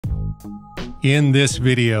In this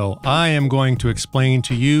video, I am going to explain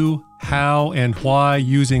to you how and why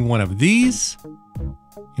using one of these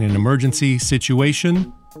in an emergency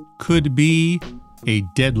situation could be a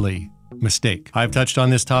deadly mistake. I've touched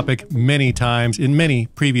on this topic many times in many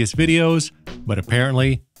previous videos, but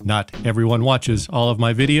apparently not everyone watches all of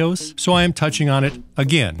my videos, so I am touching on it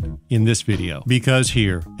again in this video. Because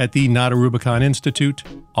here at the Not a Rubicon Institute,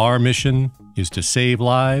 our mission is to save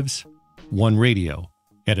lives one radio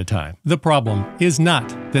at a time. The problem is not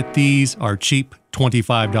that these are cheap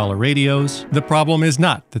 $25 radios. The problem is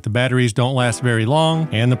not that the batteries don't last very long.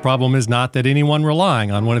 And the problem is not that anyone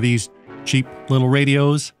relying on one of these cheap little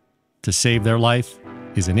radios to save their life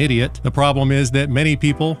is an idiot. The problem is that many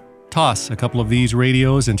people toss a couple of these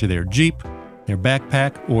radios into their Jeep, their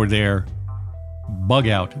backpack, or their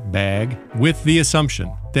bug-out bag with the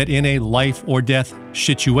assumption that in a life or death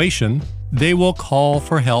situation, they will call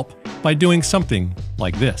for help by doing something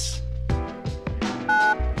like this.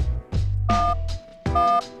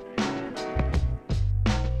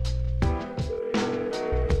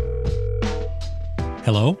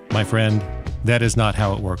 Hello, my friend. That is not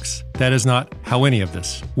how it works. That is not how any of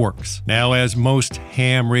this works. Now, as most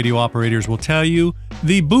ham radio operators will tell you,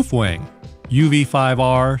 the Baofeng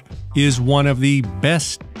UV-5R is one of the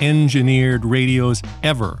best engineered radios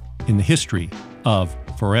ever in the history of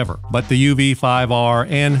forever. But the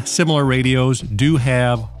UV-5R and similar radios do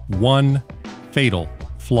have one fatal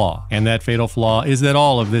flaw. And that fatal flaw is that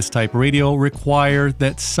all of this type radio require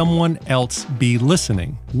that someone else be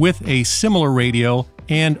listening with a similar radio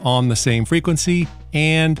and on the same frequency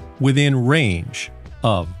and within range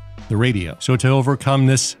of the radio. So to overcome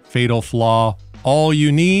this fatal flaw, all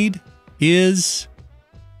you need is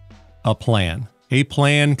a plan. A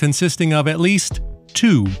plan consisting of at least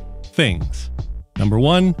two things. Number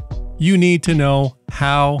one, you need to know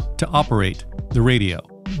how to operate the radio.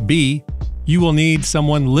 B, you will need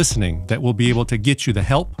someone listening that will be able to get you the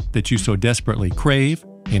help that you so desperately crave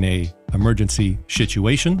in an emergency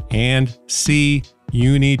situation. And C,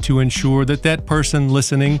 you need to ensure that that person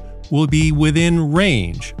listening will be within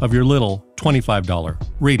range of your little $25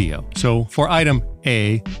 radio. So for item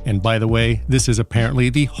A, and by the way, this is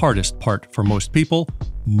apparently the hardest part for most people,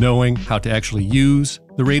 knowing how to actually use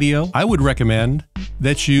the radio, I would recommend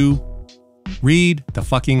that you read the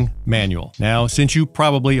fucking manual. Now, since you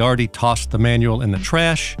probably already tossed the manual in the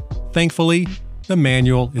trash, thankfully, the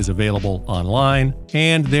manual is available online,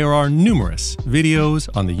 and there are numerous videos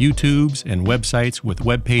on the YouTubes and websites with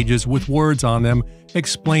web pages with words on them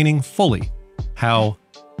explaining fully how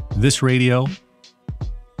this radio,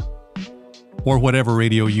 or whatever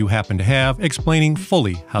radio you happen to have, explaining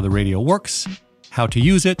fully how the radio works, how to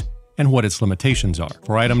use it, and what its limitations are.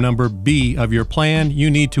 For item number B of your plan, you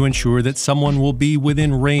need to ensure that someone will be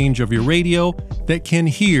within range of your radio that can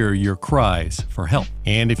hear your cries for help.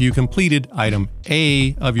 And if you completed item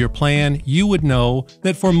A of your plan, you would know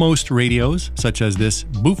that for most radios, such as this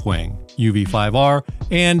Baofeng UV-5R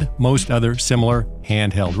and most other similar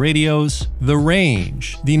handheld radios, the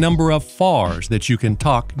range, the number of FARs that you can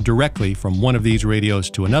talk directly from one of these radios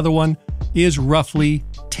to another one, is roughly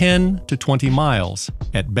 10 to 20 miles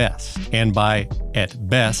at best. And by at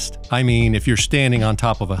best, I mean if you're standing on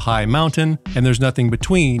top of a high mountain and there's nothing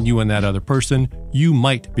between you and that other person, you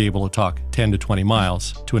might be able to talk 10 to 20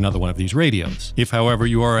 miles to another one of these radios. If, however,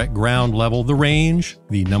 you are at ground level, the range,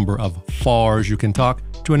 the number of FARs you can talk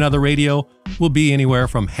to another radio, will be anywhere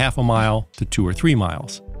from half a mile to 2 or 3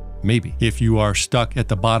 miles. Maybe. If you are stuck at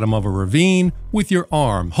the bottom of a ravine with your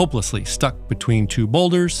arm hopelessly stuck between two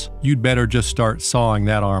boulders, you'd better just start sawing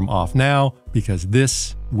that arm off now, because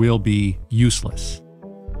this will be useless.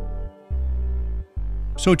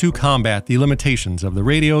 So to combat the limitations of the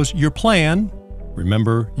radios, your plan,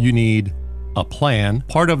 remember you need a plan.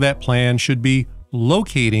 Part of that plan should be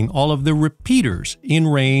locating all of the repeaters in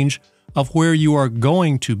range of where you are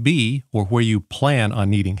going to be or where you plan on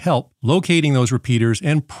needing help, locating those repeaters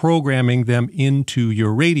and programming them into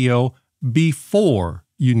your radio before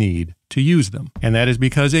you need to use them. And that is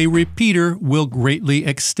because a repeater will greatly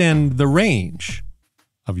extend the range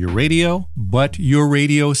of your radio, but your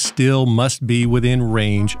radio still must be within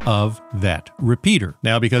range of that repeater.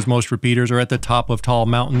 Now, because most repeaters are at the top of tall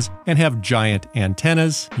mountains and have giant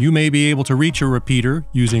antennas, you may be able to reach a repeater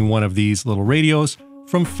using one of these little radios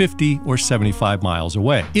from 50 or 75 miles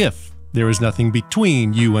away, if there is nothing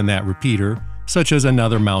between you and that repeater, such as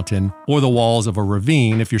another mountain or the walls of a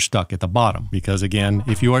ravine if you're stuck at the bottom. Because again,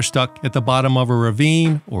 if you are stuck at the bottom of a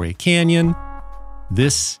ravine or a canyon,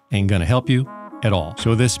 this ain't gonna help you at all.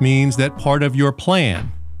 So this means that part of your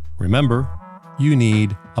plan, remember, you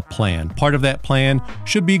need a plan. Part of that plan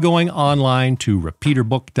should be going online to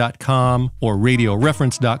repeaterbook.com or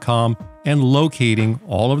radioreference.com and locating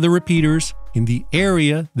all of the repeaters in the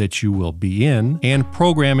area that you will be in and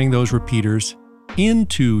programming those repeaters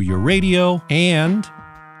into your radio and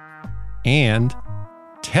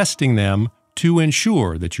testing them to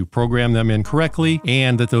ensure that you program them in correctly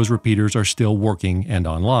and that those repeaters are still working and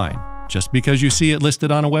online. Just because you see it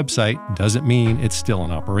listed on a website doesn't mean it's still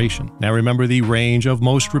in operation. Now remember, the range of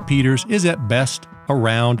most repeaters is at best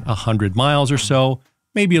around 100 miles or so,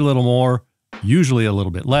 maybe a little more, usually a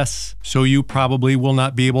little bit less, so you probably will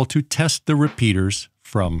not be able to test the repeaters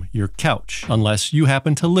from your couch unless you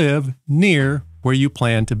happen to live near where you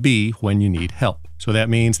plan to be when you need help. So that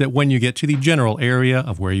means that when you get to the general area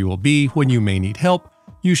of where you will be when you may need help,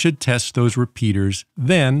 you should test those repeaters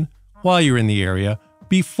then while you're in the area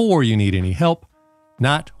before you need any help,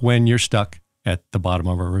 not when you're stuck at the bottom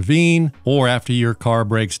of a ravine, or after your car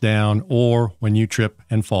breaks down, or when you trip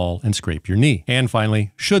and fall and scrape your knee. And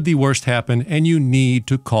finally, should the worst happen and you need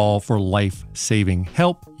to call for life-saving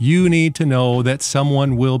help, you need to know that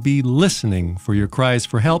someone will be listening for your cries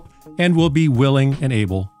for help and will be willing and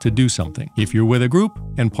able to do something. If you're with a group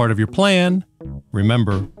and part of your plan,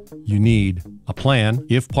 remember, you need a plan.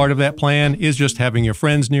 If part of that plan is just having your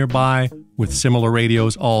friends nearby with similar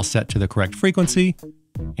radios all set to the correct frequency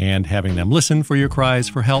and having them listen for your cries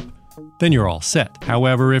for help, then you're all set.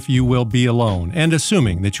 However, if you will be alone, and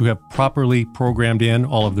assuming that you have properly programmed in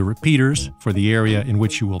all of the repeaters for the area in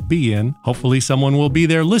which you will be in, hopefully someone will be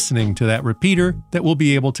there listening to that repeater that will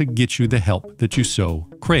be able to get you the help that you so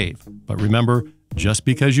crave. But remember, just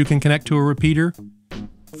because you can connect to a repeater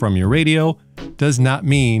from your radio does not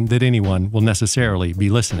mean that anyone will necessarily be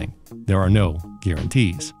listening. There are no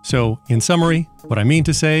guarantees. So, in summary, what I mean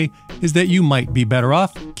to say is that you might be better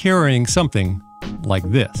off carrying something like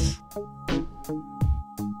this.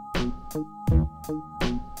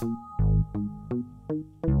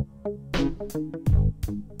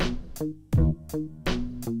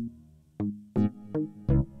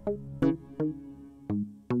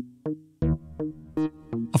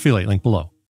 Affiliate link below.